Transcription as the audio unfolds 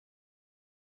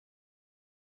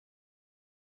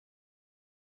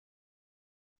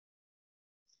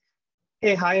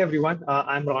Hey, hi everyone.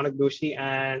 I'm Ronak Doshi,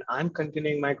 and I'm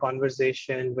continuing my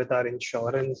conversation with our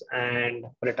insurance and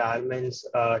retirements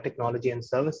technology and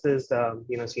services,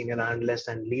 senior analyst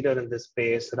and leader in this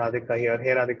space, Radhika here.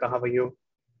 Hey, Radhika, how are you?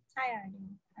 Hi, Andy.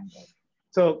 I'm good.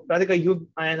 So, Radhika, you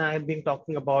and I have been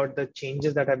talking about the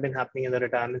changes that have been happening in the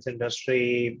retirements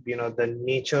industry, the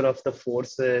nature of the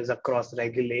forces across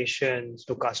regulations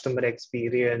to customer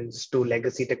experience to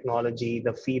legacy technology,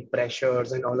 the fee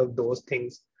pressures, and all of those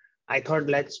things. I thought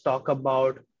let's talk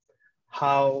about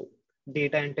how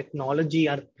data and technology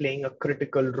are playing a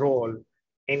critical role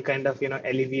in kind of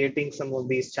alleviating some of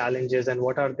these challenges, and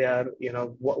what are their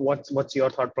what's your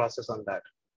thought process on that?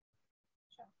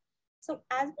 Sure. So,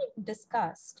 as we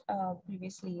discussed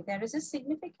previously, there is a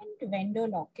significant vendor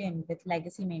lock-in with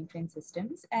legacy mainframe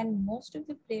systems, and most of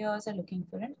the players are looking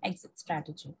for an exit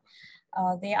strategy.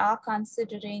 They are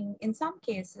considering, in some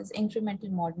cases,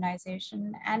 incremental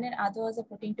modernization, and in others, are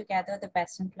putting together the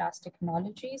best-in-class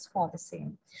technologies for the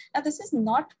same. Now, this is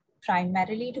not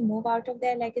primarily to move out of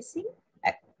their legacy,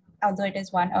 uh, although it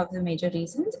is one of the major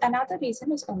reasons. Another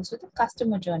reason is also the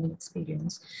customer journey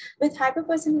experience. With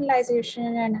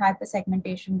hyper-personalization and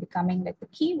hyper-segmentation becoming like the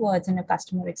keywords in a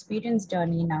customer experience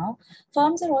journey now,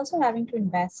 firms are also having to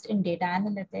invest in data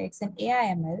analytics and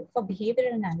AI/ML for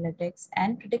behavioral analytics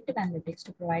and predictive analytics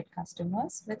to provide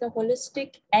customers with a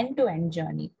holistic end-to-end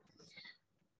journey.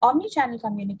 Omni-channel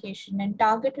communication and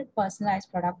targeted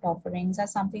personalized product offerings are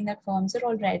something that firms are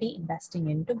already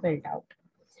investing in to build out.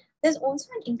 There's also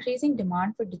an increasing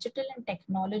demand for digital and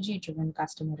technology-driven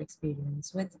customer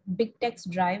experience. With big techs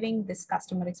driving this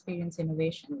customer experience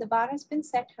innovation, the bar has been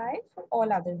set high for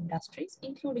all other industries,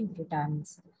 including the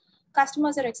retirements.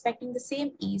 Customers are expecting the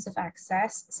same ease of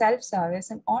access,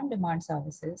 self-service, and on-demand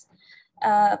services.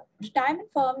 Retirement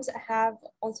firms have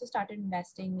also started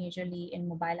investing majorly in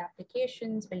mobile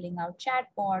applications, building out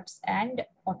chatbots and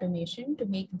automation to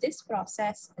make this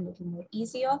process a little more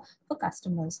easier for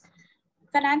customers.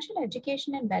 Financial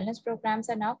education and wellness programs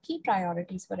are now key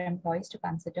priorities for employees to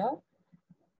consider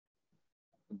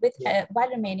while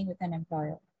remaining with an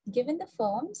employer. Given the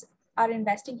firms are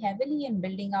investing heavily in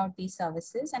building out these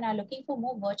services and are looking for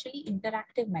more virtually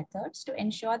interactive methods to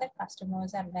ensure that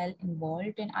customers are well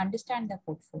involved and understand their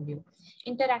portfolio.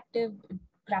 Interactive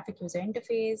graphic user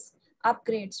interface,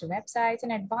 upgrades to websites,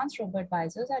 and advanced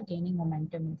robo-advisors are gaining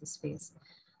momentum in this space.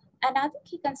 Another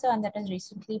key concern that has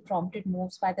recently prompted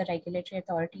moves by the regulatory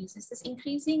authorities is this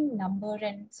increasing number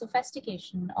and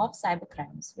sophistication of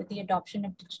cybercrimes. With the adoption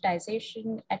of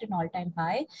digitization at an all-time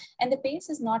high, and the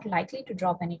pace is not likely to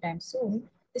drop anytime soon,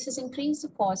 this has increased the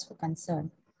cause for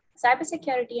concern.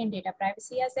 Cybersecurity and data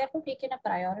privacy has therefore taken a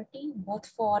priority both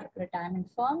for retirement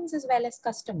firms as well as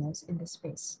customers in this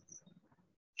space.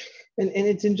 And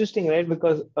it's interesting, right?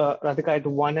 Because Radhika, at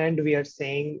one end, we are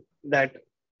saying that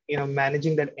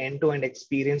managing that end-to-end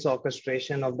experience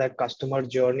orchestration of that customer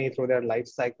journey through their life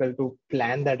cycle to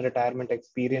plan that retirement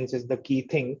experience is the key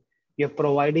thing. You're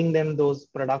providing them those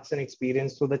products and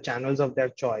experience through the channels of their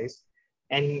choice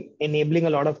and enabling a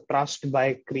lot of trust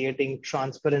by creating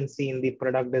transparency in the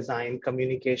product design,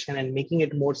 communication, and making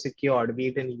it more secured, be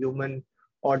it in human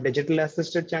or digital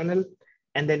assisted channel,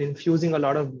 and then infusing a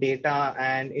lot of data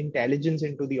and intelligence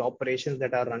into the operations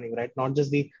that are running, right? Not just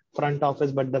the front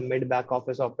office, but the mid back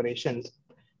office operations.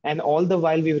 And all the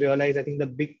while we've realized, I think the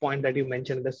big point that you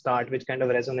mentioned at the start, which kind of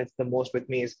resonates the most with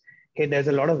me is, hey, there's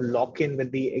a lot of lock-in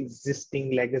with the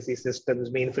existing legacy systems,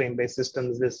 mainframe-based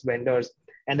systems, this vendors,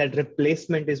 and that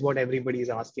replacement is what everybody is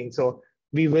asking. So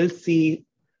we will see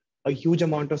a huge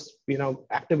amount of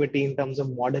activity in terms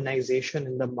of modernization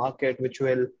in the market, which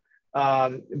will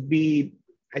be,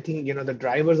 I think, the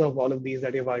drivers of all of these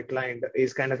that you've outlined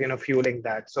is kind of, fueling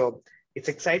that. So it's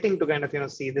exciting to kind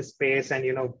of, see this space, and,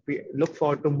 we look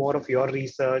forward to more of your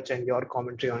research and your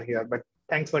commentary on here. But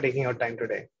thanks for taking your time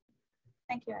today.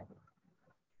 Thank you, Adi.